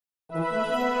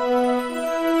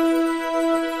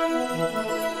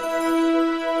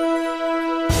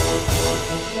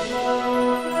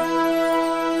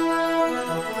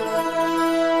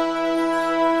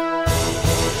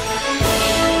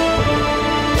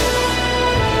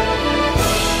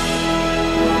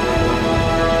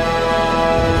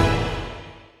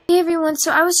everyone.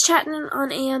 So I was chatting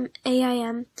on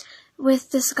AIM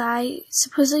with this guy.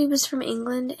 Supposedly he was from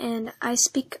England, and I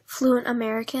speak fluent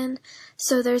American,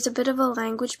 so there's a bit of a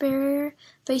language barrier,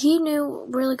 but he knew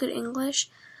really good English.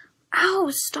 Ow,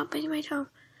 stop biting my toe.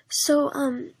 So,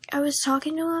 I was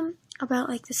talking to him about,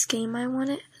 like, this game I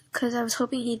wanted, because I was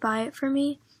hoping he'd buy it for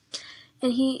me,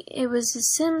 and it was The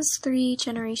Sims 3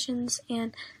 Generations,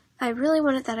 and I really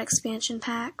wanted that expansion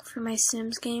pack for my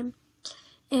Sims game,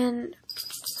 and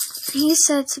he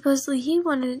said supposedly he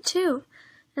wanted it too,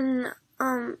 and,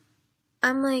 I'm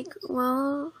like,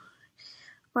 well,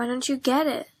 why don't you get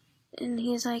it? And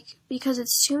he's like, because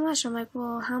it's too much. I'm like,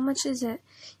 well, how much is it?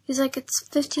 He's like, it's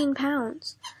 15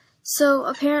 pounds. So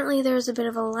apparently there's a bit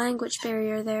of a language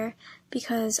barrier there,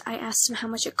 because I asked him how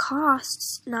much it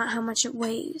costs, not how much it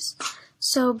weighs.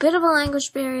 So bit of a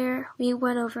language barrier, we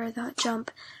went over that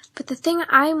jump. But the thing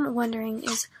I'm wondering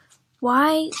is,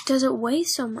 why does it weigh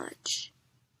so much?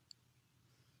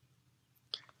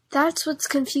 That's what's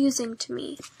confusing to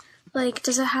me. Like,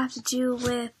 does it have to do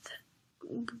with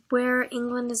where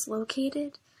England is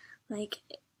located? Like,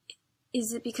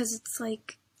 is it because it's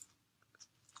like,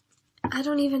 I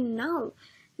don't even know.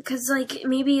 Because, like,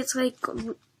 maybe it's like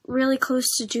really close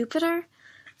to Jupiter.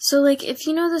 So, like, if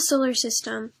you know the solar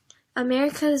system,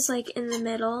 America is like in the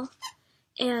middle,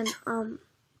 and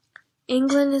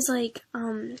England is like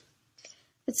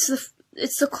it's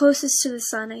the closest to the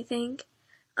sun, I think.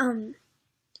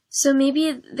 So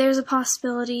maybe there's a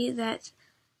possibility that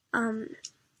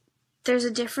there's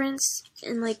a difference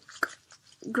in, like,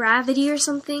 gravity or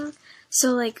something.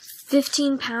 So, like,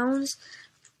 15 pounds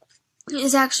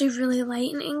is actually really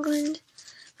light in England.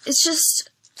 It's just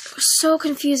so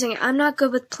confusing. I'm not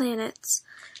good with planets,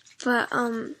 but,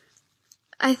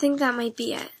 I think that might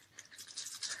be it.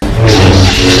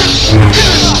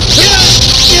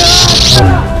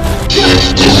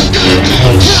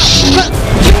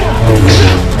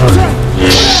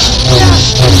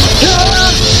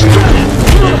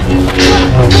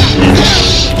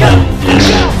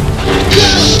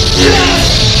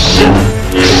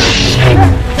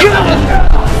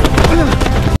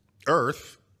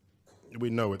 Earth, we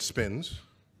know it spins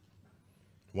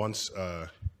once a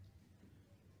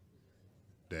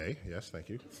day. Yes, thank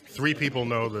you. 3 people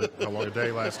know how long a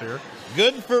day lasts here.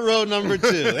 Good for row number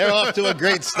 2. They're off to a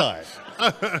great start.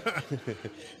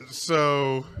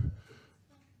 So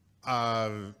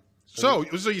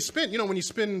you spin, when you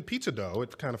spin pizza dough,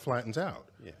 it kind of flattens out.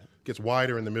 Yeah. It gets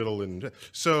wider in the middle. And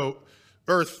so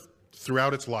Earth,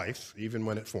 throughout its life, even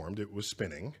when it formed, it was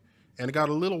spinning. And it got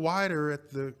a little wider at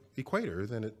the equator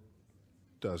than it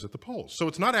does at the poles. So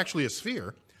it's not actually a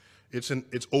sphere. It's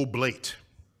oblate.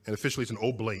 And officially it's an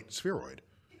oblate spheroid.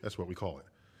 That's what we call it.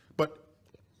 But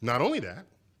not only that,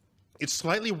 it's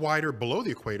slightly wider below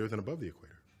the equator than above the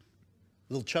equator.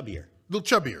 A little chubbier. A little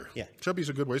chubbier. Yeah. Chubby is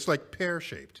a good word. It's like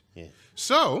pear-shaped. Yeah.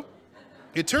 So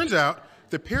it turns out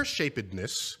the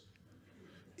pear-shapedness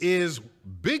is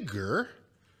bigger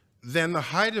than the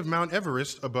height of Mount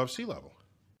Everest above sea level.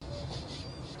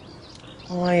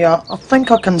 I think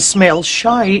I can smell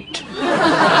shite.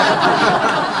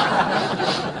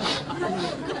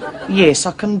 Yes,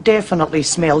 I can definitely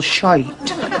smell shite.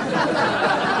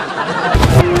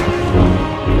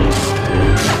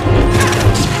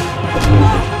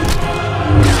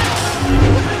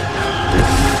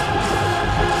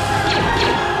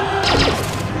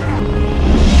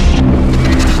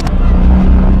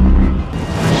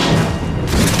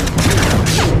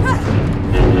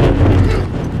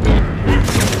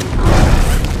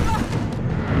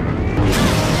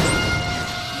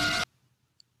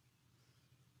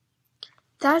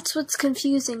 That's what's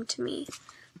confusing to me.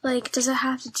 Like, does it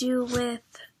have to do with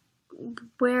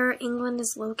where England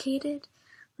is located?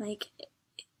 Like,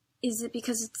 is it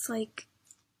because it's like,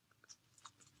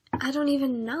 I don't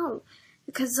even know.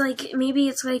 Because, like, maybe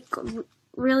it's like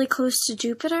really close to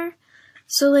Jupiter.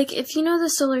 So, like, if you know the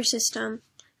solar system,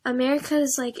 America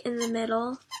is like in the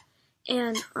middle,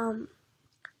 and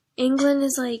England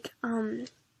is like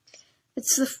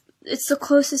it's the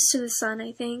closest to the sun,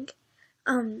 I think.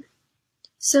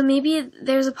 So maybe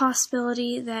there's a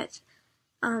possibility that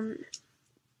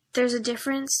there's a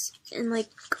difference in, like,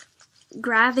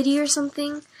 gravity or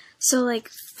something. So, like,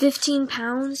 15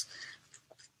 pounds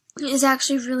is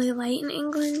actually really light in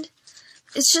England.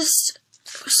 It's just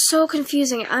so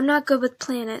confusing. I'm not good with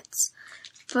planets,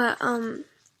 but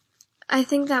I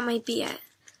think that might be it.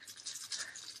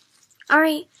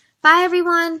 Alright, bye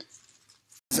everyone!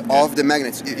 Of the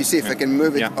magnets. You see, if I can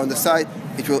move it on the side,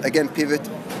 it will again pivot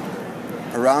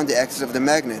around the axis of the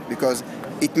magnet, because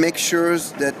it makes sure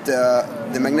that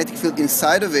the magnetic field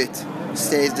inside of it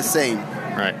stays the same.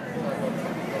 Right.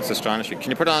 It's astonishing.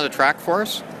 Can you put it on the track for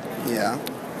us? Yeah.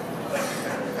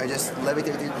 I just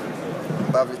levitate it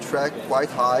above the track quite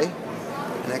high,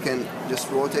 and I can just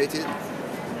rotate it.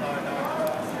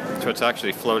 So it's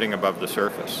actually floating above the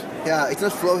surface. Yeah, it's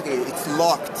not floating, it's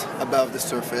locked above the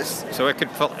surface. So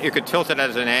you could tilt it at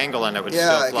an angle and it would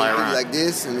Yeah, still fly I can around. do it like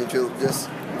this, and it will just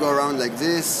go around like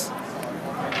this.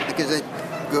 Because I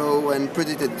go and put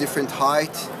it at different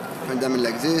height, and then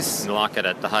like this. And lock it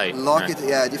at the height. Lock right? it,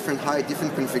 yeah, different height,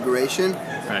 different configuration.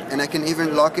 Right. And I can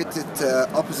even lock it at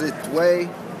opposite way.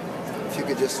 If you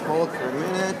could just hold for a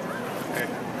minute.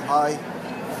 High.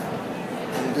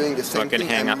 I'm doing the same it can thing.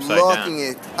 hang I'm upside locking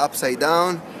down. it upside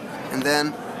down, and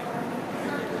then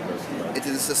it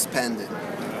is suspended.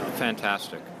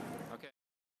 Fantastic. Okay.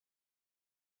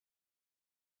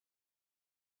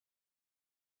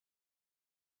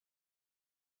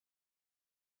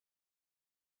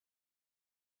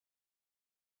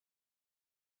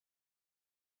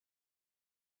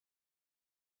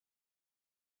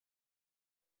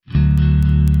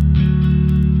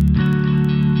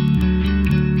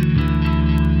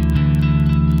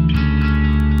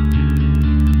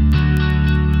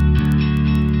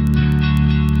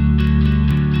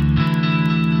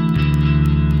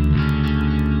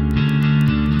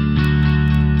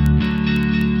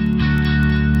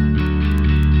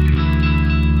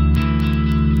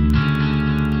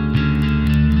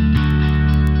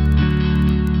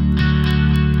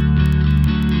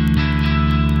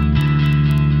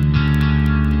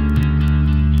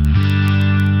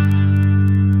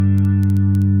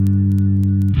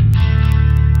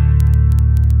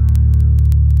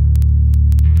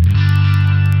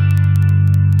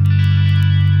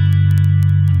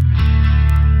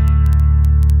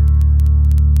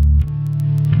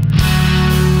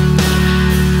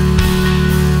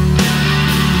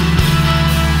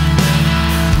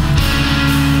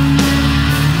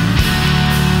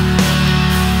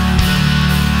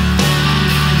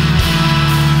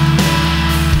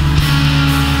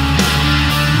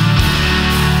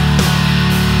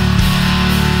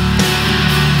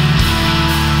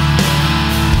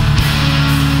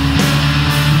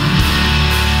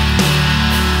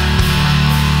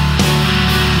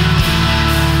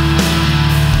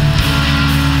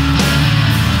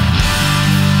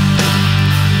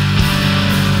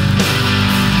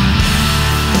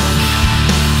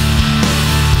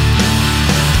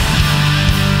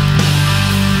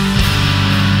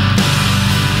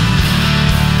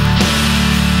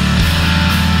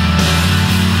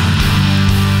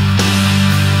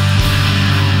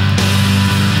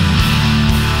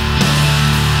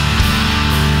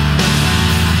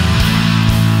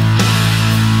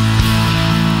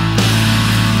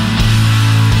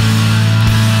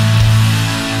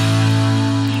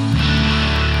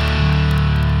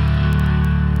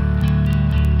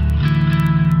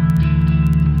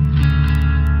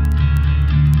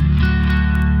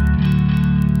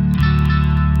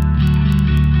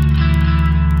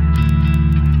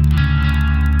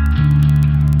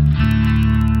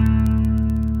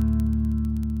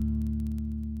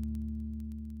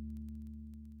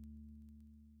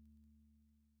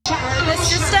 The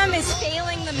system is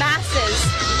failing the masses.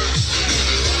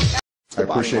 I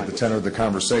appreciate the tenor of the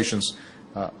conversations.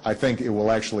 I think it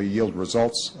will actually yield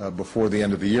results before the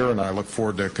end of the year, and I look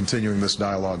forward to continuing this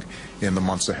dialogue in the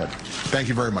months ahead. Thank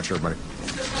you very much, everybody.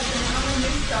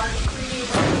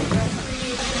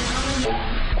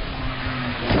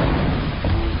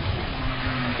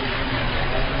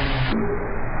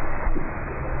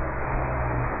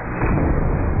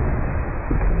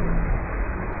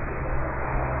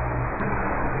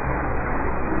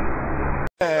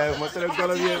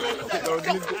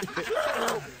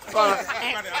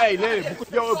 Hey, nee,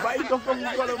 yow bàyyi dof dof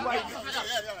ñu wala bàyyi.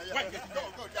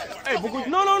 Hey, beaucoup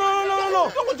non non non non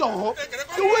non, ko jox ko.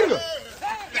 Yow wër nga.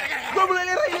 Doomu la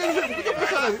rey leen ko jox ko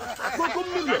sala. Ko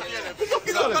comme nit la. Ko jox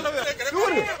ko sala. Yow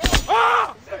wër nga. Ah!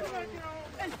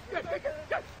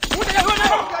 Mu dégg wala.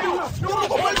 Yow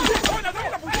ko bàyyi.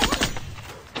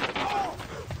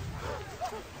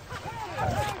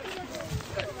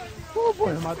 Oh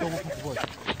boy, ma dogo boy.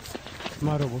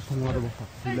 Ma dogo, ma dogo.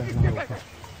 Billahi ma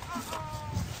dogo.